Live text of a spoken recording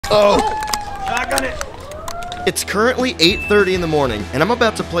Oh! Shotgun it! It's currently 8:30 in the morning, and I'm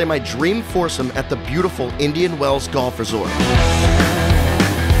about to play my dream foursome at the beautiful Indian Wells Golf Resort.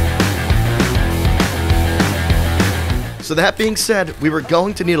 So that being said, we were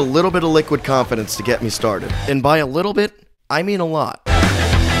going to need a little bit of liquid confidence to get me started. And by a little bit, I mean a lot.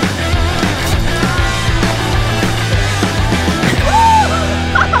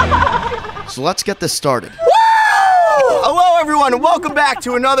 So let's get this started. Hello everyone, and welcome back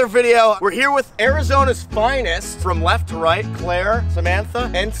to another video. We're here with Arizona's finest, from left to right, Claire,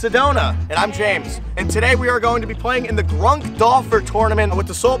 Samantha, and Sedona. And I'm James. And today we are going to be playing in the Grunk Golfer Tournament with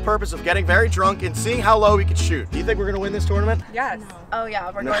the sole purpose of getting very drunk and seeing how low we can shoot. Do you think we're gonna win this tournament? Yes. No. Oh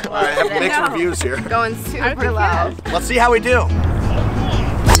yeah, we're going low. I have mixed reviews here. Going super low. Let's see how we do.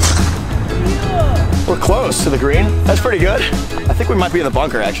 We're close to the green. That's pretty good. I think we might be in the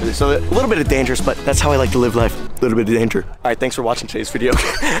bunker actually, so a little bit of dangerous, but that's how I like to live life. A little bit of danger. All right, thanks for watching today's video.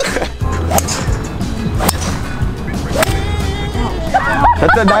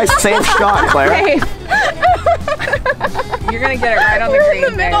 That's a nice, safe shot, Claire. You're gonna get it right on the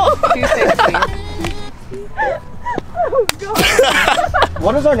green, babe. 260. Oh, God.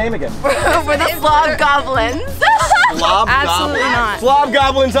 What is our name again? We're the Slob Goblins. Slob Absolutely Goblins. not. Slob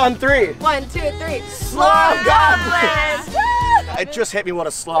Goblins on 3. 1, 2, 3. Slob Goblins. It just hit me what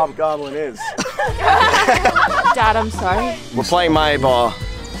a Slob Goblin is. Dad, I'm sorry. We're playing my ball.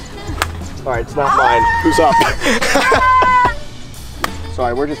 All right, it's not mine. Who's up?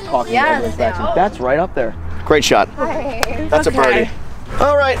 Sorry, we're just talking. That's right up there. Great shot. That's a birdie.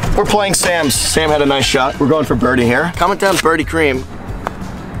 All right, we're playing Sam's. Sam had a nice shot. We're going for birdie here. Comment down birdie cream.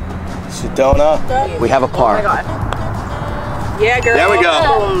 Sedona, we have a par. Oh my God. Yeah, girl. There we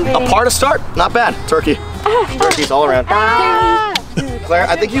go. A par to start, not bad. Turkey. Turkeys all around. Claire,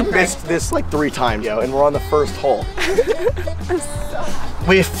 I think you missed this like 3 times, yo, and we're on the first hole.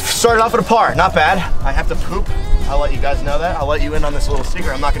 We started off with a par, not bad. I have to poop. I'll let you guys know that. I'll let you in on this little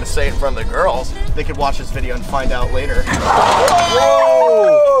secret. I'm not gonna say it in front of the girls. They could watch this video and find out later.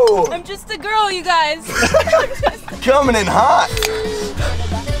 Whoa! I'm just a girl, you guys. Coming in hot.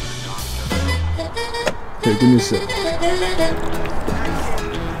 Okay, give me a sec.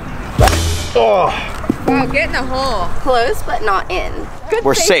 Oh. Wow, get in the hole. Close, but not in. Good.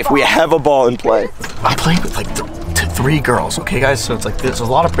 We're safe. We have a ball in play. I'm playing with like 3 girls, okay, guys? So it's like there's a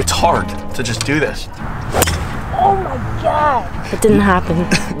lot of. It's hard to just do this. Oh my God. It didn't happen.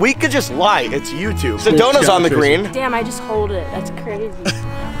 We could just lie. It's YouTube. Sedona's on the green. Damn, I just hold it. That's crazy.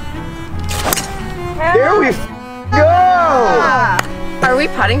 Here we go. Are we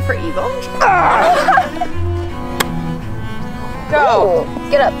putting for eagle? Go.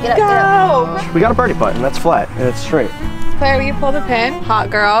 Get up, get up, get up. We got a birdie putt, and that's flat, and it's straight. Claire, will you pull the pin? Hot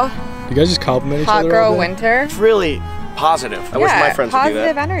girl. You guys just compliment each Hot other. girl winter. It's really positive. I wish my friends would do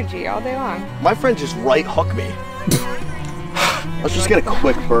that. Positive energy all day long. My friend just right hook me. Let's just get a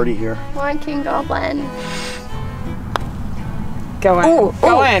quick birdie here. Come on, King Goblin. Go in. Ooh,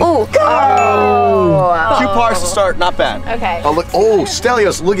 go in. Ooh, go. Oh. 2 pars to start, not bad. Okay. Oh, look. Oh,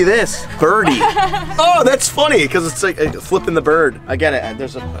 Stelios, look at this. Birdie. Oh, that's funny, because it's like flipping the bird. I get it.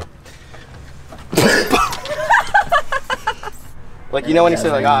 There's a... like, you know when you say,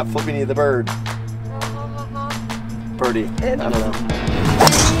 like, ah, flipping you the bird. Birdie. I don't know.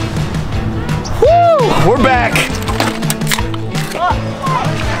 Woo! We're back.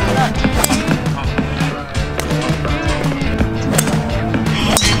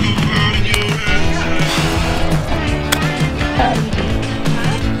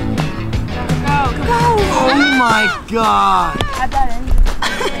 Oh my God! Add that in.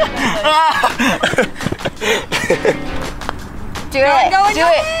 Do it. Do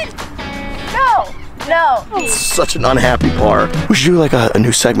it. No. No. Such an unhappy par. We should do like a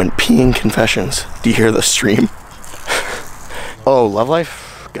new segment, peeing confessions. Do you hear the stream? Oh, love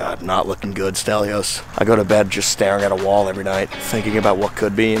life? God, not looking good, Stelios. I go to bed just staring at a wall every night, thinking about what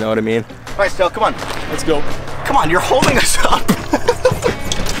could be, you know what I mean? All right, Stel, come on. Let's go. Come on, you're holding us up.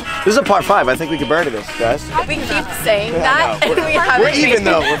 This is a par 5. I think we can birdie this, guys. We keep saying that, and we haven't. We're even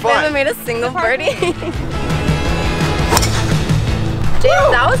though. We're We fine. haven't made a single birdie.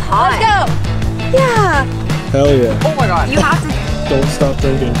 Dude, that was hot. Let's go. Yeah. Hell yeah. Oh my God. You have to. Don't stop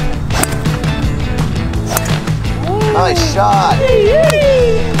thinking. Nice shot.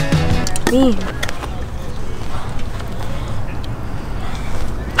 Me.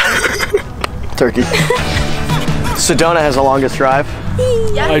 Turkey. Sedona has the longest drive.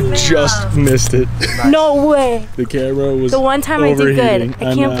 Yes, I just missed it. No way. The camera was The one time I did overheating. good.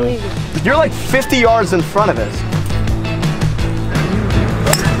 I can't believe it. You're like 50 yards in front of us.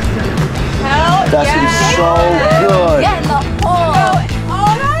 Hell That's yeah. so good. Get in the hole.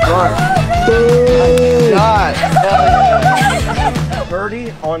 Oh,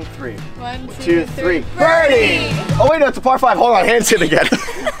 Ready? On three. 1, 2, 3. Birdie! Oh wait, no, it's a par 5. Hold on, hands in again.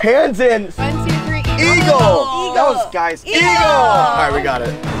 Hands in. 1, 2, 3. Eagle! That was, guys, Eagle! All right, we got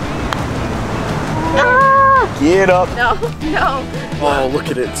it. Ah! Get up. No, no. Oh, look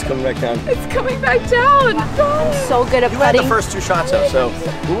at it. It's coming back down. It's coming back down. I'm so good at You had the putting. first 2 shots though, so. Ooh,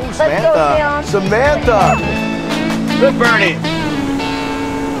 Let's Samantha. go, Leon. Samantha. Good birdie.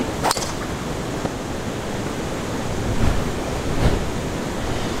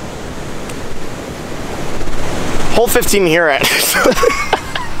 Hole 15 here at.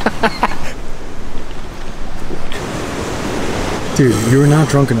 Dude, you're not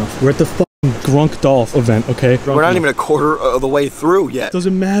drunk enough. We're at the fucking Grunk Dolph event, okay? We're not even a quarter of the way through yet.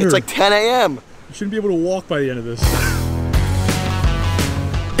 Doesn't matter. It's like 10 a.m. You shouldn't be able to walk by the end of this.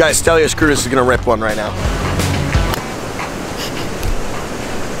 Guys, Stelios Cruz is gonna rip one right now.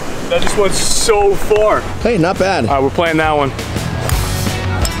 That just went so far. Hey, not bad. All right, we're playing that one.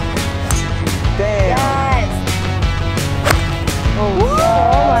 Damn.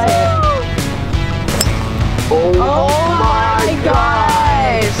 Oh my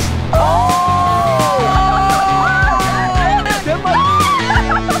gosh.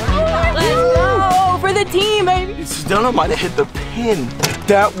 Let's go for the team, baby. Sedona might have hit the pin.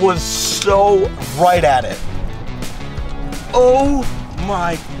 That was so right at it. Oh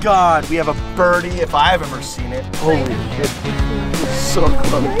my God. We have a birdie if I've ever seen it. Holy shit. So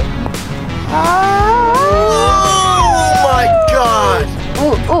close. Oh my God.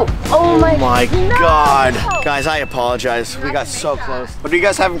 Oh my. My God. Guys, I apologize. We got so close. But are you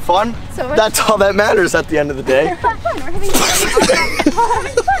guys having fun? So much. That's all that matters at the end of the day. We're having fun.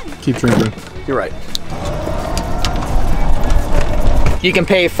 Keep drinking. You're right. You can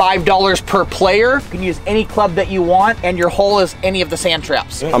pay $5 per player. You can use any club that you want, and your hole is any of the sand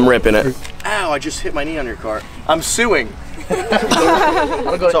traps. I'm ripping it. Ow, I just hit my knee on your car. I'm suing.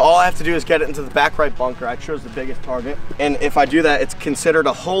 So all I have to do is get it into the back right bunker. I chose the biggest target. And if I do that, it's considered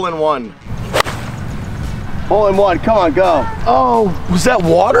a hole-in-one. Hole-in-one, come on, go. Oh, was that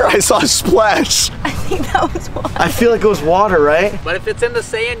water? I saw a splash. I think that was one. I feel like it was water, right? But if it's in the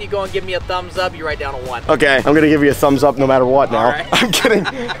sand, you go and give me a thumbs up, you write down a 1. Okay, I'm gonna give you a thumbs up no matter what now. All right. I'm kidding,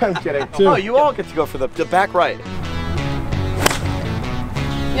 I'm kidding. Oh, you all get to go for the back right.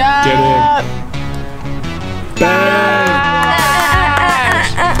 Yeah. Get in.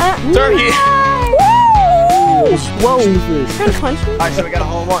 Turkey. Whoa. All right, so we got a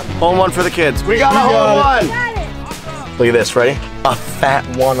hole-in-one. Hole-in-one for the kids. We got a hole-in-one. Look at this, ready? A fat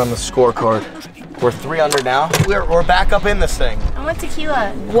 1 on the scorecard. We're 3 under now. We're back up in this thing. I want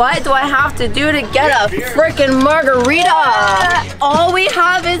tequila. What do I have to do to get a freaking margarita? All we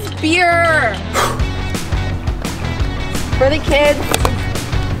have is beer. For the kids.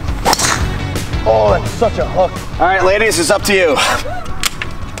 Oh, that's such a hook. All right, ladies, it's up to you.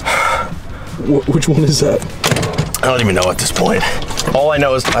 Which one is that? I don't even know at this point. All I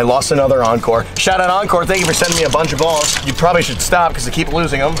know is I lost another Encore. Shout out Encore, thank you for sending me a bunch of balls. You probably should stop because I keep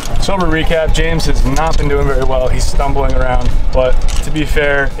losing them. Sober recap, James has not been doing very well. He's stumbling around, but to be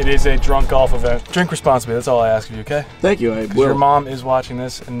fair, it is a drunk golf event. Drink responsibly, that's all I ask of you, okay? Thank you, I Your mom is watching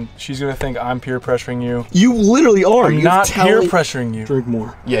this and she's gonna think I'm peer pressuring you. You literally are. I'm not peer pressuring you. Drink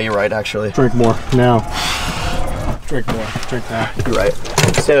more. Yeah, you're right, actually. Drink more, now. Drink more, drink now. You're right.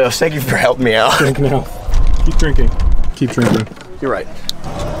 So, thank you for helping me out. Drink now. Keep drinking. Keep drinking. You're right.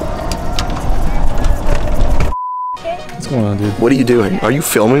 What's going on, dude? What are you doing? Are you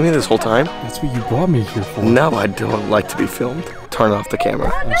filming me this whole time? That's what you brought me here for. No, I don't like to be filmed. Turn off the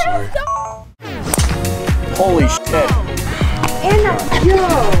camera. I'm sorry. Holy shit.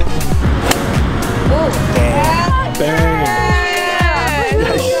 Bang.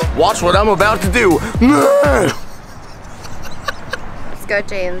 Watch what I'm about to do. Let's go,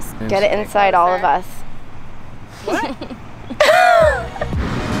 James. Get it inside all of us.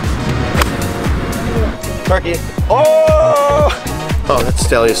 Turkey. Oh! Oh, that's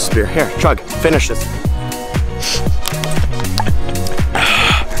Stelios' spear. Here, chug. Finish this.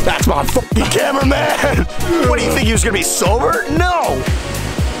 That's my fucking cameraman! What do you think he was gonna be sober? No!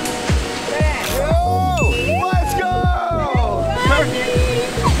 Let's go! Turkey!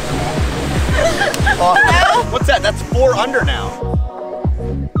 What's that? That's 4 under now.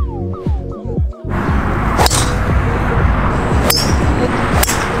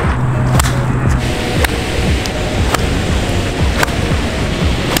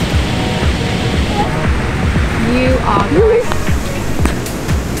 You are good.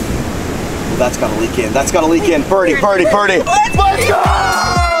 That's gotta leak in. That's gotta leak in. Birdie, birdie, birdie. Let's go!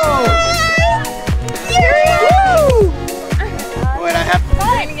 Wait, I have.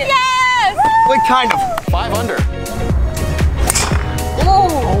 Yes! Wait, kind of. 5 under. Oh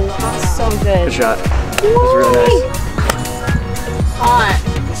so good. Good shot. It was really nice. Hot.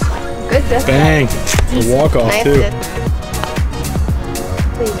 Good dip. Bang. The walk off Nice too. dip.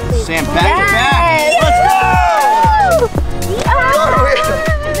 Sam, back to back. Let's go!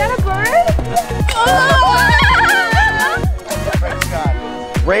 Is that a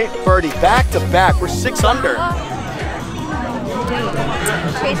bird? Great birdie, back to back. We're 6 under.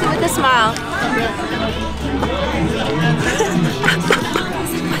 Tracy with a smile.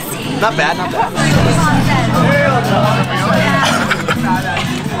 Not bad, not bad.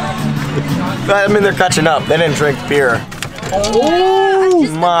 I mean, they're catching up. They didn't drink beer. Oh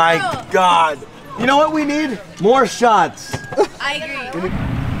my God. You know what we need? More shots. I agree.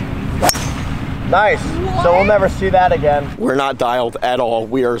 Nice. So we'll never see that again. We're not dialed at all.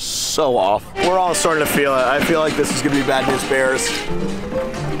 We are so off. We're all starting to feel it. I feel like this is going to be bad news bears.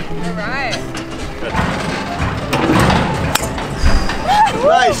 All right.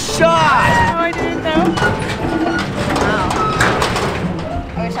 Nice shot. Oh, I didn't know.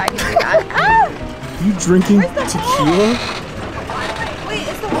 I wish I could do that. You drinking tequila? Wait,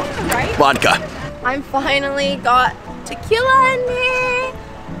 is the one right? Vodka. I'm finally got tequila in me.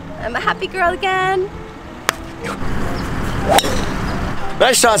 I'm a happy girl again.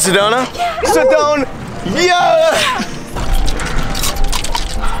 Nice shot, Sedona. Yeah. Sedona. Yeah.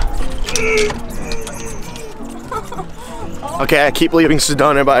 Okay, I keep leaving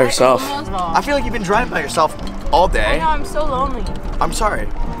Sedona by herself. I feel like you've been driving by yourself all I day. know, I'm so lonely. I'm sorry.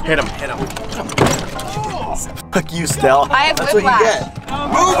 Hit him, hit him. Fuck you, Stell. I have That's what you whiplash. get.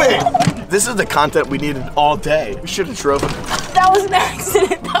 Moving! This is the content we needed all day. We should have driven. That was an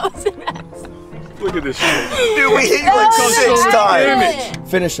accident. That was an accident. Look at this shit. Dude, we hit you like was 6 an times. accident.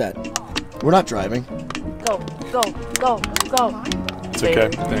 Finish that. We're not driving. Go, go, go, go. It's okay.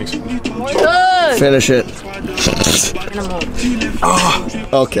 Thanks. Good. Finish it. Oh,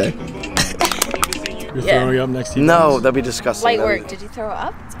 okay. You're throwing up next to you. No, that'd be disgusting. Light work. Did you throw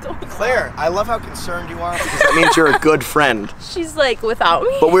up? Claire, I love how concerned you are because that means you're a good friend. She's like, without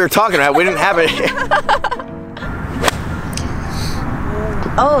me? But we were talking about it. We didn't have it.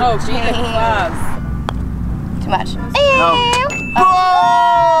 Oh, Jesus. Wow. Too much. No.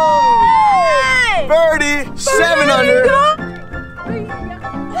 Boom! Birdie, 7 under.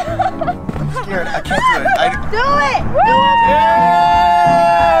 I'm scared. I can't do it. Do it.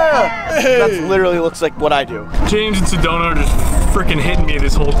 Yeah! That literally looks like what I do. James and Sedona are just freaking hitting me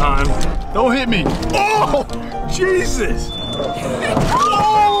this whole time. Don't hit me. Oh, Jesus.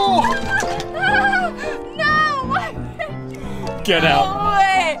 Oh! No. Get out.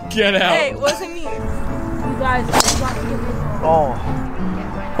 Wait. Get out. Hey, it wasn't me. You guys, Oh.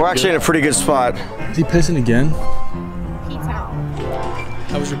 We're actually in a pretty good spot. Is he pissing again?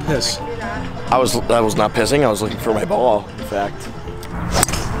 How was your piss? I was not pissing. I was looking for my ball, in fact.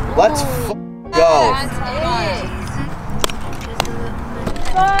 Let's go.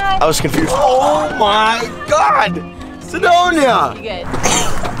 I was confused. Oh my God! Sedona!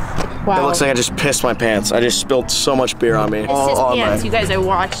 Wow. It looks like I just pissed my pants. I just spilled so much beer on me. It's just on pants. my- You guys, I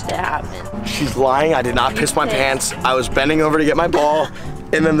watched it happen. She's lying. I did not piss my pants. I was bending over to get my ball,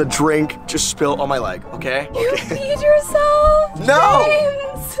 and then the drink just spilled on my leg. Okay? You peed yourself? No! James.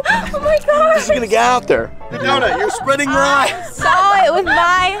 Oh my God. This is gonna get out there. Sedona, you're spreading lies. saw it with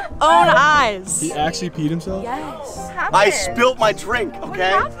my own eyes. He actually peed himself? Yes. I spilled my drink.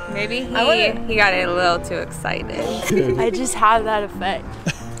 Okay? Maybe he got a little too excited. I just had that effect.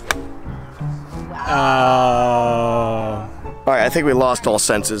 All right, I think we lost all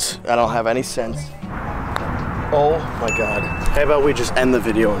senses. I don't have any sense. Oh my God. How about we just end the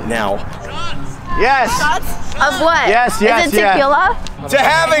video now? Yes! Of what? Yes, yes, Is it yes. tequila? To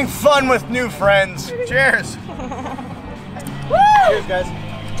having fun with new friends. Cheers. Cheers, guys.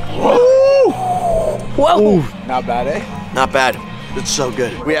 Woo! Whoa. Not bad, eh? Not bad. It's so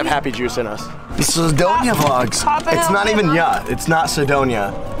good. We have happy juice in us. The Sedonia vlogs. It's not even ya. It's not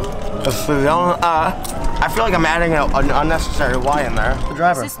Sedonia. Sedona. I feel like I'm adding an unnecessary Y in there. The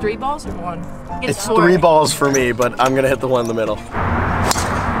driver. Is this 3 balls or 1? It's 3 balls for me, but I'm gonna hit the one in the middle.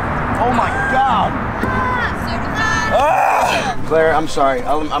 Oh my God! Ah! Claire, I'm sorry.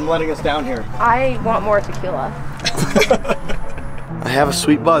 I'm letting us down here. I want more tequila. I have a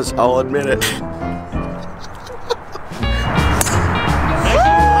sweet buzz. I'll admit it.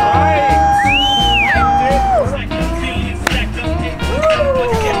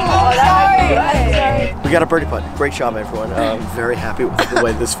 We got a birdie putt. Great job, everyone. I'm very happy with the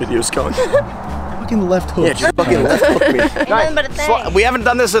way this video is going. Fucking left hook. Yeah, just fucking left hook me. Nothing but a thing. We haven't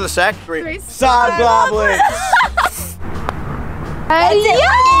done this in a sec. 3. Sod goblins.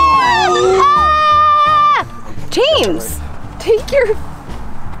 James, take your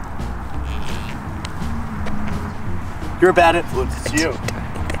You're a bad influence. It's you.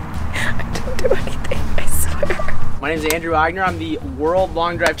 I didn't do anything, I swear. My name is Andrew Wagner. I'm the world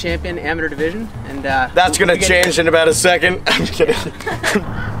long drive champion amateur division, and that's gonna change in about a second. I'm kidding.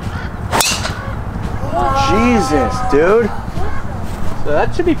 Jesus, dude. so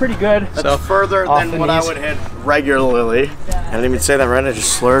that should be pretty good. That's further than what I would hit regularly. I didn't even say that right. I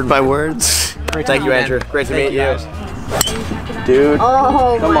just slurred my words. Thank you, Andrew. Great to meet you. Dude,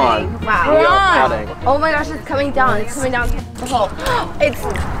 Oh come my, on. wow. Pouting. Oh my gosh, it's coming down. It's coming down. Oh, it's.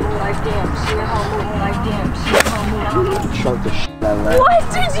 Chunk the shit out of that. What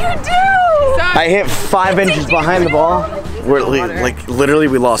did you do? I hit 5 inches behind the ball. We're like literally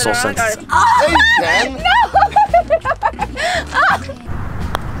we lost all sense.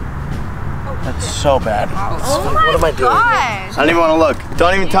 That's so bad. What am I doing? I don't even want to look.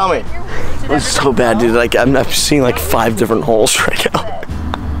 Don't even tell me. It's so bad, dude. Like I'm seeing like 5 different holes right now.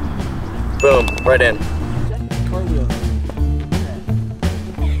 Boom, right in.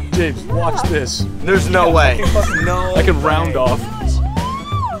 James, watch this. There's no way. No. I can round off.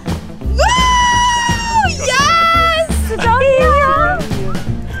 Yes!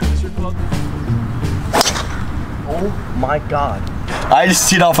 Oh my god. I just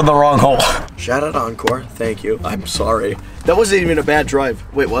teed off on the wrong hole. Shout out Encore. Thank you. I'm sorry. That wasn't even a bad drive.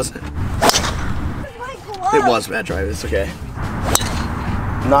 Wait, was it? It was a bad drive. It's okay.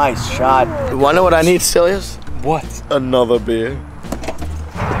 Nice shot. Wanna know what I need, Stilius? What? Another beer.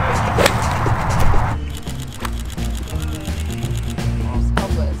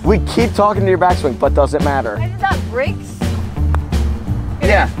 We keep talking to your backswing, but does it matter? Is that bricks?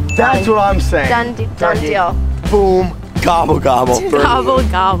 Yeah, that's what I'm saying. Done deal. Boom, gobble gobble. Gobble,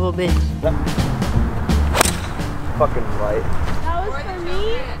 gobble, bitch. Fucking right. That was for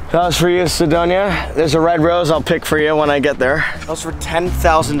me? That was for you, Sidonia. There's a red rose I'll pick for you when I get there. That was for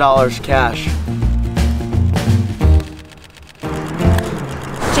 $10,000 cash.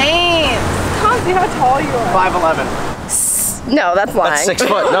 James! Can't see how tall you are. 5'11". No, that's lying. That's 6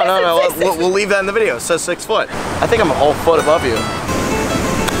 foot. No. We'll leave that in the video. It says 6 foot. I think I'm a whole foot above you.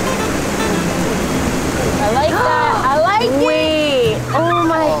 I like that. I like it. Wait. Oh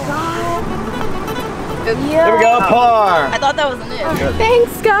my god. Yeah. Here we go, par. I thought that was an it.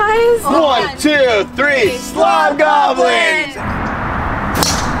 Thanks, guys. 1, 2, 3, slime goblins.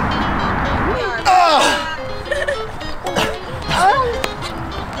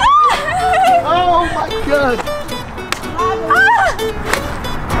 Oh my god.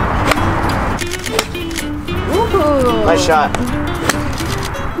 Ooh. Nice shot.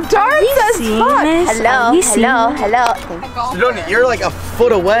 Darts as fuck. Hello. Sidonia, you're like a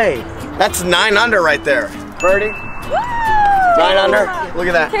foot away. That's 9 under right there. Birdie. 9 under. Look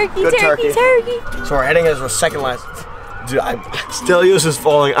at that. Good turkey. So we're heading as our second last. Dude, Stelios is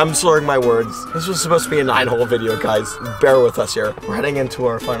falling. I'm slurring my words. This was supposed to be a 9-hole video, guys. Bear with us here. We're heading into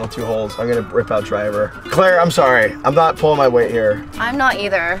our final 2 holes. I'm gonna rip out driver. Claire, I'm sorry. I'm not pulling my weight here. I'm not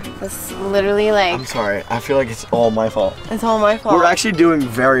either. It's literally like. I'm sorry. I feel like it's all my fault. It's all my fault. We're actually doing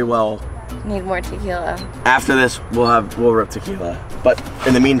very well. Need more tequila. After this, we'll rip tequila. But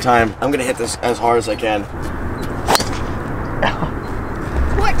in the meantime, I'm gonna hit this as hard as I can.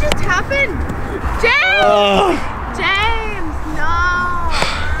 What just happened? James! James, no!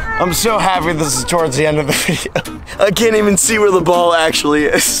 I'm so happy this is towards the end of the video. I can't even see where the ball actually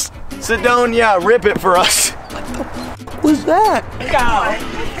is. Sidonia, rip it for us. What was that?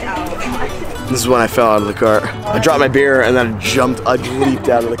 This is when I fell out of the cart. I dropped my beer and then I leaped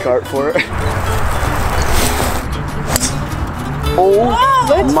out of the cart for it. Oh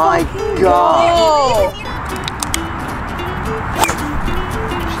my god.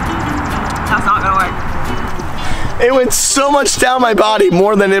 That's not gonna work. It went so much down my body,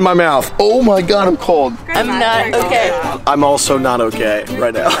 more than in my mouth. Oh my god, I'm cold. I'm not okay. I'm also not okay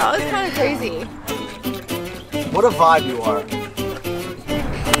right now. That was kind of crazy. What a vibe you are.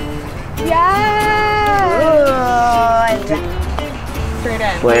 Yeah! Straight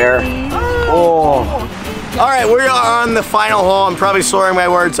in. Claire. Oh. All right, we are on the final hole. I'm probably slurring my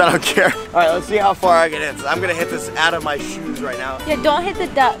words. I don't care. All right, let's see how far I can hit this. I'm gonna hit this out of my shoes right now. Yeah, don't hit the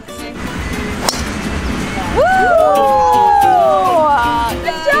ducks. Woo!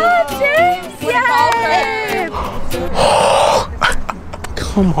 Good job, James! Yay!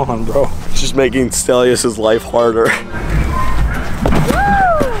 Come on, bro. Just making Stelios' life harder.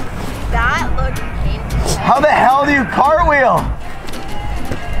 That looked painful. How the hell do you cartwheel?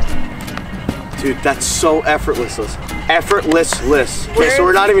 Dude, that's so effortless. Effortless. Okay, so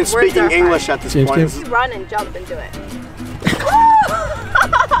we're not even speaking English at this point. James. Run and jump and do it.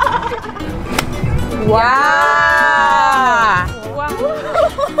 Wow!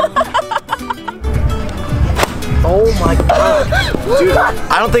 Oh my Dude,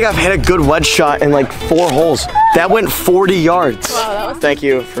 I don't think I've hit a good wedge shot in like 4 holes. That went 40 yards. Wow, thank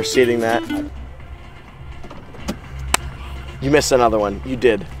you for seeding that. You missed another one. You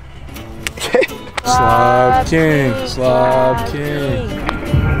did. Slob King. Slob King.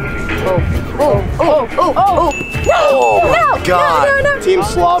 Oh, God. No. Team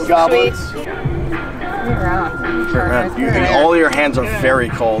Slob Goblins. All your hands are very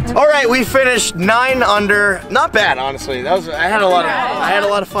cold. All right, we finished 9 under. Not bad, honestly. That was I had a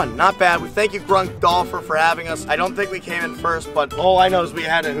lot of fun. Not bad. We thank you, Grunk Dolpher, for having us. I don't think we came in first, but all I know is we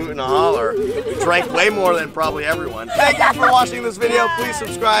had a hoot and a holler. We drank way more than probably everyone. Thank you for watching this video. Please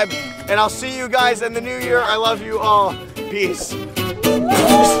subscribe, and I'll see you guys in the new year. I love you all. Peace.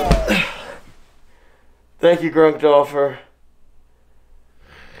 Thank you, Grunk Dolpher.